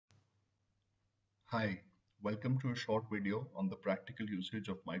Hi, welcome to a short video on the practical usage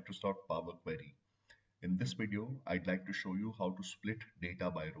of Microsoft Power Query. In this video, I'd like to show you how to split data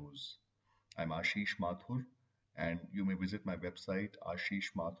by rows. I'm Ashish Mathur, and you may visit my website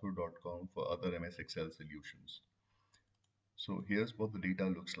ashishmathur.com for other MS Excel solutions. So here's what the data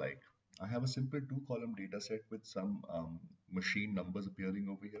looks like. I have a simple two-column data set with some machine numbers appearing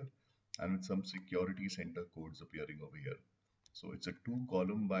over here and with some security center codes appearing over here. So it's a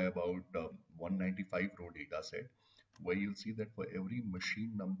two-column by about 195 row data set where you'll see that for every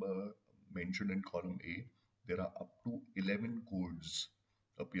machine number mentioned in column A, there are up to 11 codes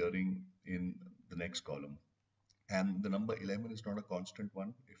appearing in the next column. And the number 11 is not a constant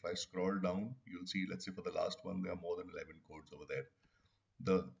one. If I scroll down, you'll see, let's say for the last one, there are more than 11 codes over there.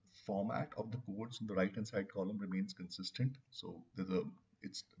 The format of the codes in the right hand side column remains consistent. So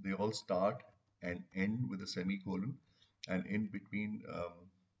they all start and end with a semicolon, and in between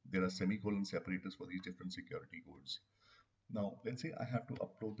there are semicolon separators for these different security codes. Now, let's say I have to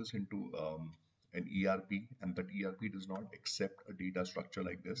upload this into an ERP, and that ERP does not accept a data structure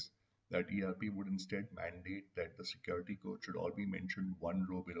like this. That ERP would instead mandate that the security code should all be mentioned one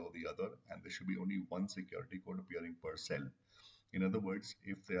row below the other, and there should be only one security code appearing per cell. In other words,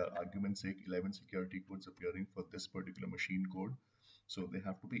 if there are argument's sake 11 security codes appearing for this particular machine code, so there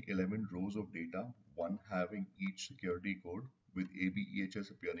have to be 11 rows of data, one having each security code with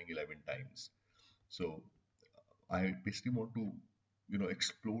ABEHS appearing 11 times. So I basically want to,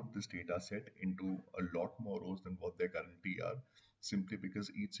 explode this data set into a lot more rows than what they currently are, simply because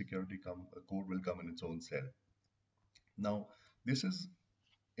each security code will come in its own cell. Now, this is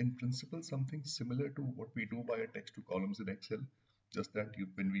in principle something similar to what we do by a text to columns in Excel, just that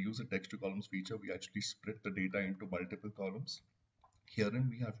when we use a text to columns feature, we actually split the data into multiple columns. Herein,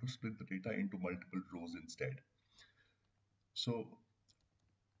 we have to split the data into multiple rows instead. So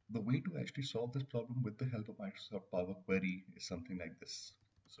the way to actually solve this problem with the help of Microsoft Power Query is something like this.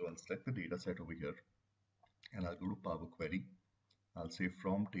 So I'll select the data set over here and I'll go to Power Query. I'll say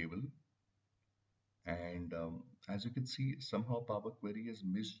from table, and as you can see, somehow Power Query has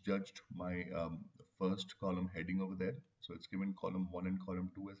misjudged my first column heading over there. So it's given column 1 and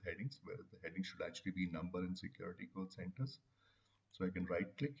column 2 as headings, whereas the heading should actually be number and security code centers. So I can right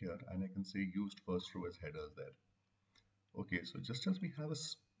click here and I can say used first row as headers there. Okay, so just as we have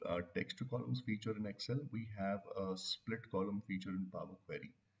a text to columns feature in Excel, we have a split column feature in Power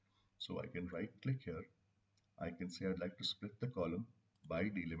Query. So I can right click here. I can say I'd like to split the column by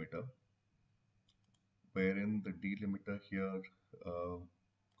delimiter, wherein the delimiter here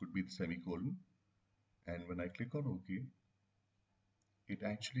could be the semicolon. And when I click on OK, it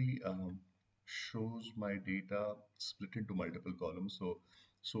actually shows my data split into multiple columns.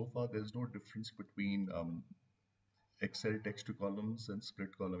 So far there's no difference between Excel text to columns and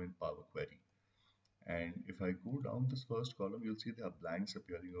split column in Power Query. And if I go down this first column, you'll see there are blanks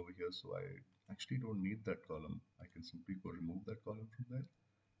appearing over here. So I actually don't need that column. I can simply go remove that column from there.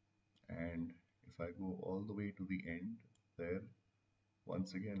 And if I go all the way to the end there,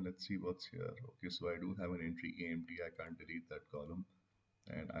 once again, let's see what's here. Okay, so I do have an entry AMT. I can't delete that column.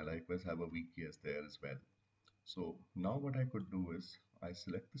 And I likewise have a weak case there as well. So now what I could do is I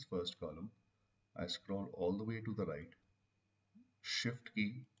select this first column. I scroll all the way to the right, shift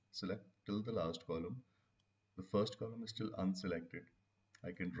key, select till the last column. The first column is still unselected.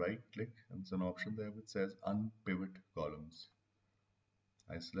 I can right click and there's an option there which says unpivot columns.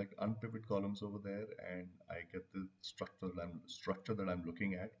 I select unpivot columns over there and I get the structure that I'm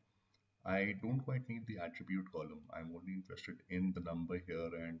looking at. I don't quite need the attribute column. I'm only interested in the number here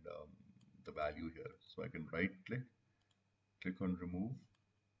and the value here. So I can right click on remove,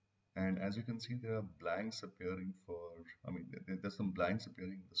 and as you can see there are blanks appearing there's some blanks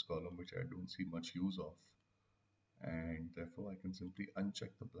appearing in this column which I don't see much use of, and therefore I can simply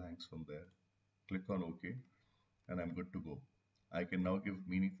uncheck the blanks from there, click on OK, and I'm good to go. I can now give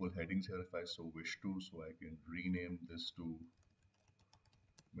meaningful headings here if I so wish to, so I can rename this to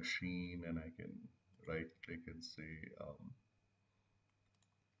machine, and I can right click and say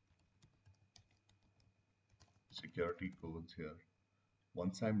security codes here.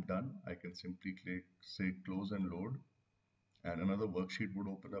 Once I'm done, I can simply click say close and load, and another worksheet would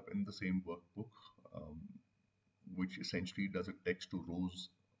open up in the same workbook, um, which essentially does a text to rows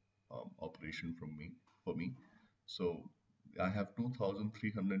operation for me. So I have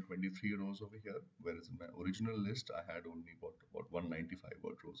 2323 rows over here, whereas in my original list I had only about 195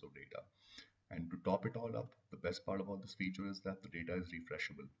 rows of data. And to top it all up, the best part about this feature is that the data is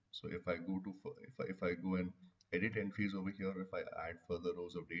refreshable. So if I go to if I go and edit entries over here, if I add further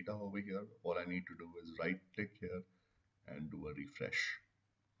rows of data over here, all I need to do is right click here and do a refresh.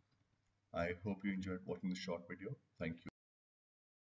 I hope you enjoyed watching this short video. Thank you.